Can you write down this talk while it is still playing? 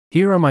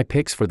Here are my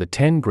picks for the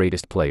 10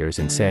 greatest players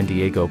in San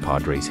Diego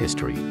Padres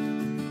history.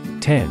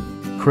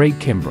 10. Craig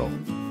Kimbrel.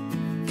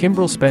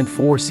 Kimbrel spent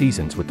 4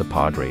 seasons with the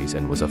Padres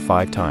and was a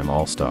 5-time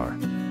All-Star.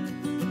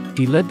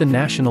 He led the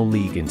National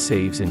League in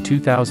saves in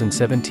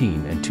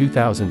 2017 and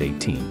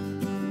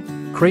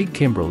 2018. Craig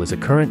Kimbrel is a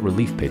current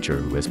relief pitcher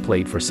who has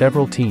played for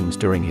several teams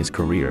during his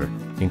career,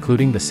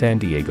 including the San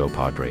Diego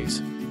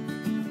Padres.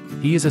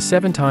 He is a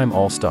 7-time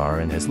All-Star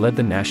and has led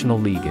the National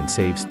League in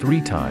saves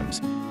 3 times,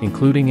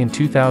 including in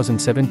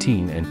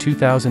 2017 and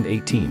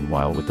 2018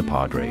 while with the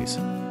Padres.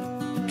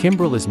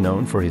 Kimbrel is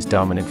known for his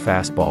dominant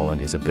fastball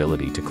and his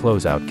ability to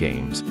close out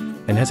games,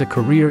 and has a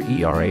career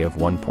ERA of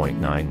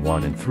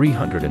 1.91 and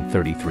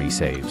 333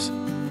 saves.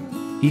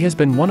 He has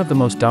been one of the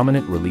most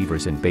dominant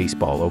relievers in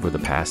baseball over the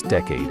past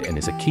decade and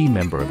is a key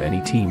member of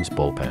any team's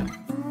bullpen.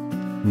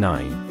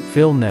 9.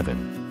 Phil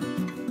Nevin.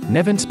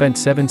 Nevin spent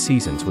 7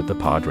 seasons with the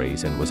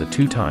Padres and was a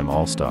 2-time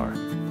All-Star.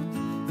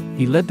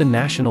 He led the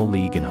National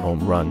League in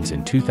home runs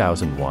in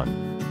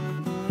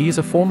 2001. He is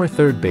a former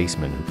third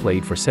baseman who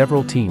played for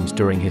several teams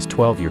during his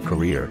 12-year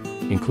career,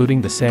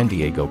 including the San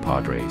Diego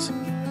Padres.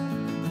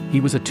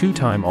 He was a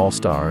 2-time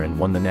All-Star and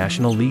won the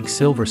National League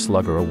Silver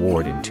Slugger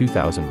Award in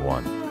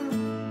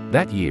 2001.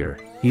 That year,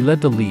 he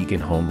led the league in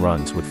home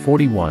runs with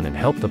 41 and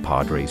helped the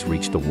Padres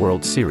reach the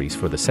World Series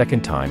for the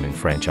 2nd time in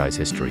franchise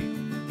history.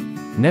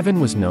 Nevin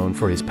was known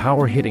for his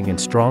power hitting and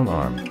strong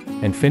arm,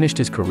 and finished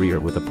his career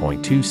with a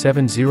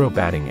 .270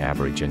 batting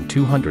average and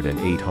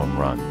 208 home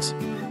runs.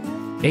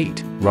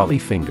 8. Rollie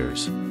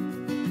Fingers.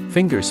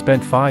 Fingers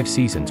spent 5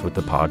 seasons with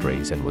the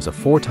Padres and was a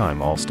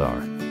 4-time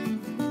All-Star.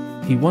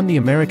 He won the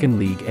American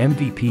League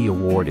MVP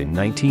award in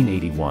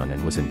 1981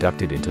 and was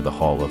inducted into the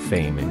Hall of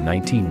Fame in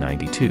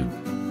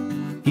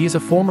 1992. He is a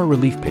former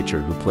relief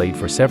pitcher who played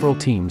for several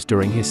teams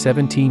during his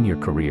 17-year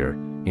career,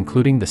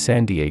 including the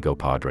San Diego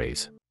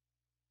Padres.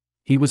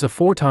 He was a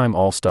 4-time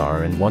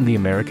All-Star and won the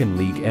American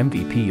League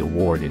MVP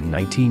award in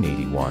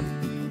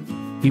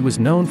 1981. He was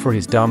known for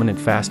his dominant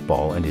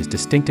fastball and his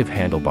distinctive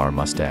handlebar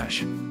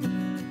mustache.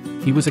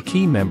 He was a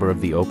key member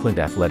of the Oakland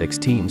Athletics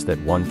teams that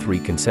won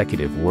 3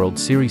 consecutive World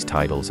Series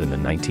titles in the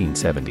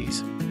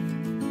 1970s.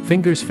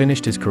 Fingers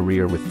finished his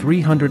career with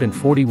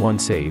 341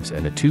 saves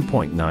and a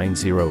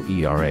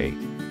 2.90 ERA,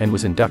 and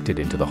was inducted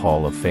into the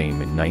Hall of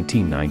Fame in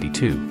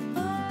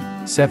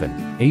 1992.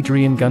 7.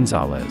 Adrian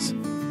Gonzalez.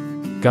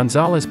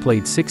 Gonzalez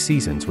played 6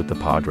 seasons with the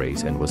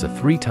Padres and was a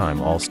 3-time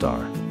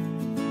All-Star.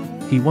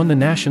 He won the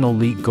National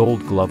League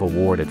Gold Glove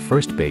Award at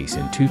first base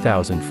in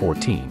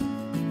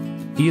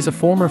 2014. He is a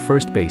former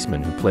first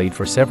baseman who played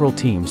for several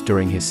teams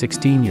during his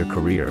 16-year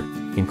career,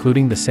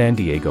 including the San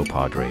Diego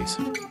Padres.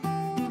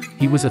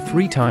 He was a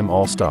 3-time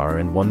All-Star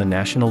and won the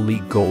National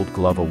League Gold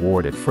Glove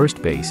Award at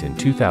first base in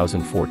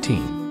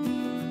 2014.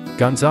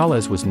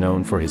 Gonzalez was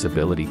known for his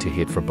ability to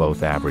hit for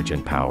both average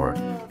and power,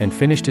 and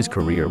finished his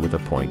career with a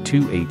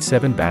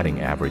 .287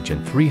 batting average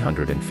and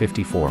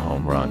 354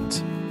 home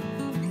runs.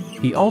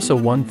 He also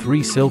won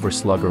 3 Silver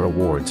Slugger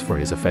Awards for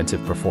his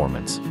offensive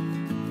performance.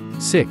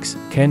 6.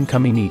 Ken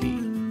Caminiti.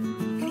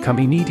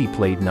 Caminiti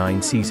played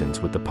 9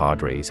 seasons with the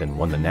Padres and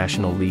won the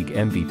National League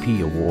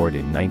MVP award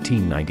in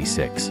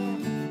 1996.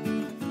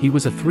 He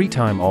was a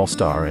 3-time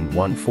All-Star and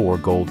won 4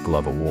 Gold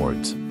Glove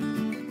Awards.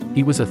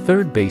 He was a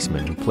third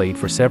baseman who played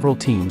for several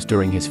teams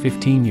during his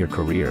 15-year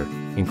career,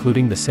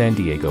 including the San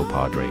Diego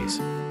Padres.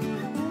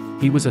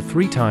 He was a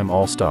 3-time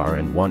All-Star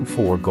and won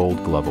 4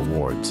 Gold Glove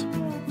Awards.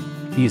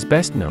 He is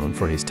best known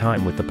for his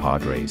time with the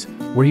Padres,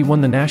 where he won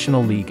the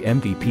National League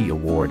MVP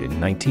award in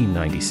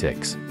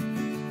 1996.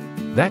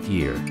 That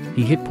year,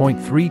 he hit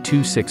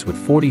 .326 with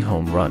 40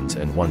 home runs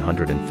and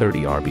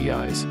 130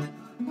 RBIs.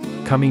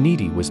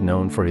 Caminiti was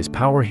known for his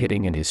power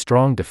hitting and his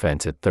strong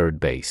defense at third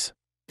base.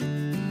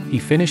 He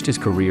finished his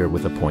career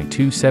with a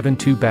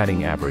 .272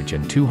 batting average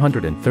and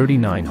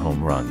 239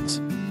 home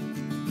runs.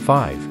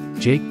 5.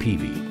 Jake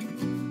Peavy.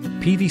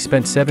 Peavy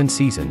spent 7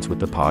 seasons with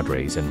the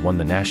Padres and won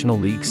the National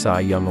League Cy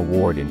Young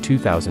Award in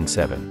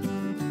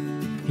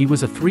 2007. He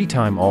was a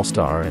 3-time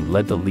All-Star and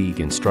led the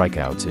league in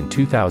strikeouts in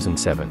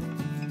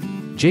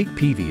 2007. Jake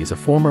Peavy is a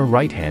former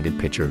right-handed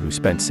pitcher who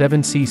spent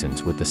 7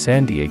 seasons with the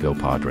San Diego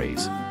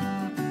Padres.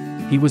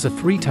 He was a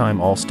 3-time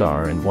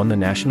All-Star and won the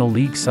National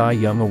League Cy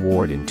Young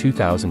Award in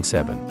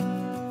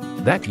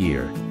 2007. That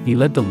year, he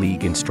led the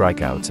league in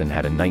strikeouts and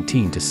had a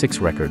 19-6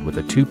 record with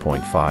a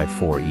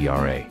 2.54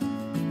 ERA.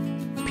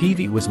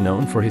 Peavy was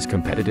known for his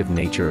competitive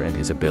nature and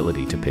his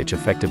ability to pitch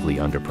effectively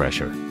under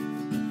pressure.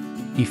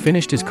 He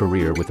finished his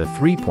career with a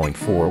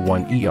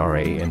 3.41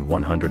 ERA and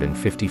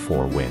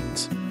 154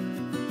 wins.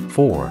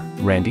 4.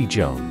 Randy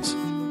Jones.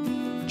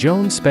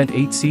 Jones spent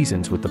 8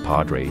 seasons with the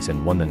Padres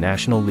and won the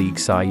National League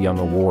Cy Young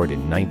Award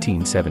in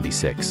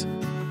 1976.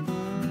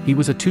 He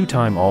was a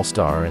 2-time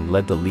All-Star and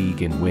led the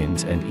league in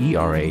wins and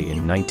ERA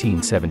in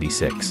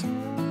 1976.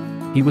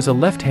 He was a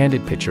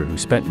left-handed pitcher who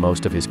spent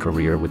most of his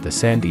career with the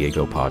San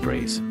Diego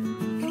Padres.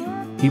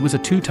 He was a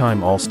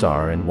 2-time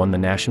All-Star and won the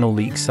National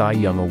League Cy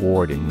Young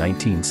Award in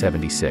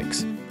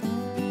 1976.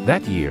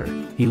 That year,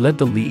 he He led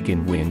the league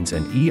in wins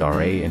and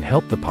ERA and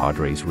helped the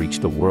Padres reach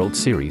the World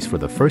Series for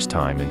the first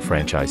time in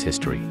franchise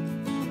history.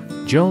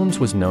 Jones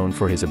was known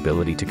for his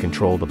ability to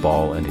control the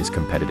ball and his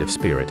competitive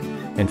spirit,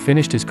 and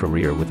finished his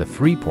career with a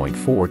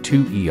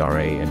 3.42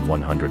 ERA and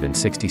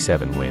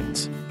 167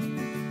 wins.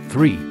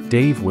 3.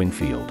 Dave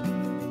Winfield.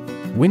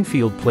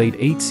 Winfield played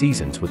 8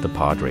 seasons with the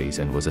Padres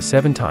and was a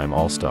 7-time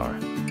All-Star.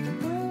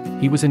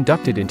 He was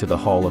inducted into the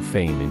Hall of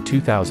Fame in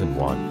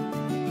 2001.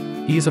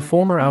 He is a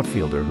former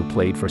outfielder who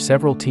played for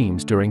several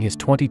teams during his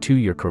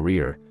 22-year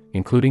career,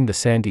 including the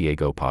San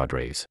Diego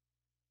Padres.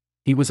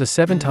 He was a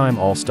 7-time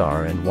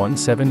All-Star and won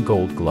 7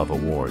 Gold Glove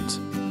awards.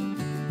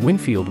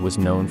 Winfield was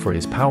known for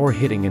his power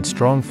hitting and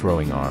strong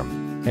throwing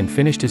arm, and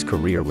finished his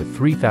career with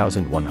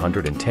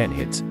 3,110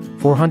 hits,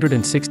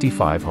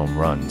 465 home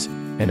runs,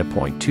 and a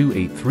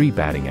 .283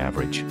 batting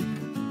average.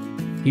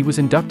 He was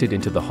inducted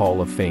into the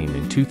Hall of Fame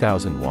in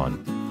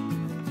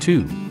 2001.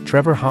 2.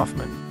 Trevor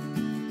Hoffman.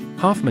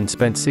 Hoffman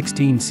spent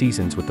 16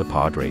 seasons with the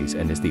Padres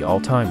and is the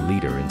all-time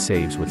leader in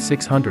saves with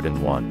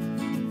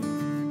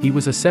 601. He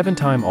was a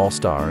 7-time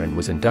All-Star and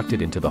was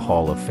inducted into the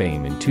Hall of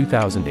Fame in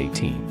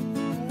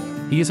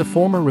 2018. He is a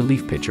former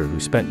relief pitcher who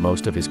spent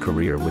most of his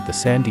career with the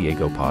San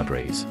Diego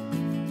Padres.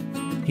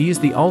 He is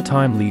the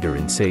all-time leader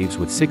in saves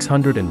with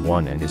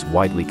 601 and is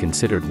widely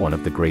considered one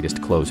of the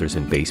greatest closers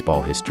in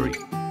baseball history.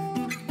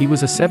 He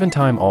was a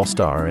 7-time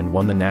All-Star and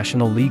won the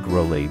National League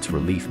Rolaids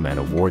Relief Man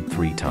Award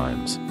 3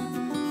 times.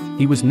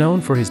 He was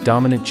known for his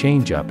dominant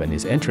changeup and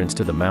his entrance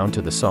to the mound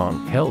to the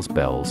song Hell's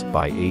Bells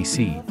by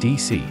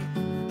AC/DC.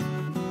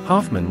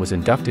 Hoffman was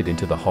inducted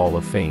into the Hall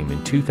of Fame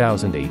in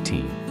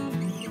 2018.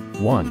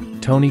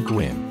 1. Tony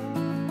Gwynn.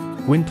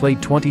 Gwynn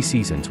played 20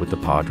 seasons with the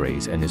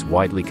Padres and is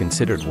widely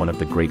considered one of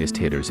the greatest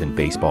hitters in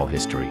baseball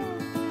history.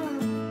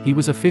 He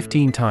was a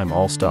 15-time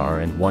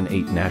All-Star and won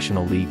 8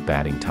 National League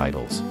batting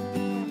titles.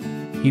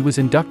 He was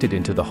inducted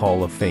into the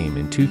Hall of Fame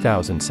in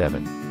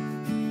 2007.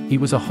 He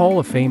was a Hall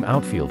of Fame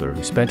outfielder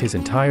who spent his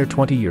entire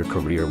 20-year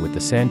career with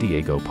the San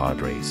Diego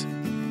Padres.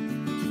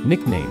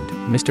 Nicknamed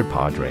Mr.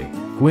 Padre,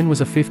 Gwynn was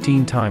a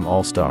 15-time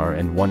All-Star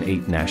and won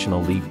 8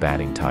 National League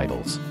batting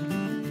titles.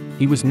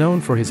 He was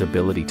known for his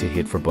ability to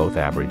hit for both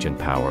average and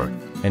power,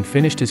 and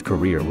finished his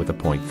career with a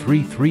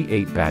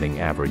 .338 batting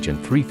average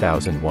and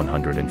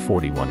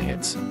 3,141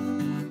 hits.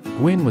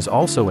 Gwynn was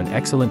also an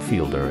excellent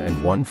fielder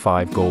and won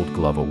 5 Gold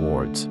Glove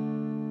awards.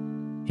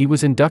 He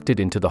was inducted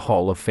into the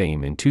Hall of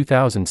Fame in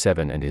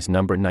 2007 and his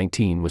number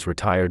 19 was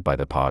retired by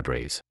the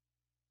Padres.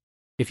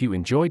 If you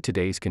enjoyed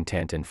today's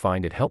content and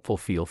find it helpful,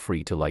 feel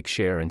free to like,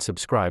 share and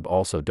subscribe.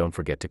 Also, don't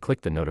forget to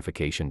click the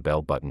notification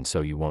bell button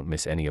so you won't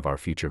miss any of our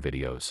future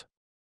videos.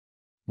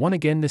 Once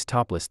again, this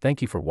Toplist,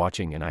 thank you for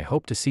watching and I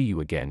hope to see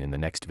you again in the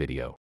next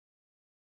video.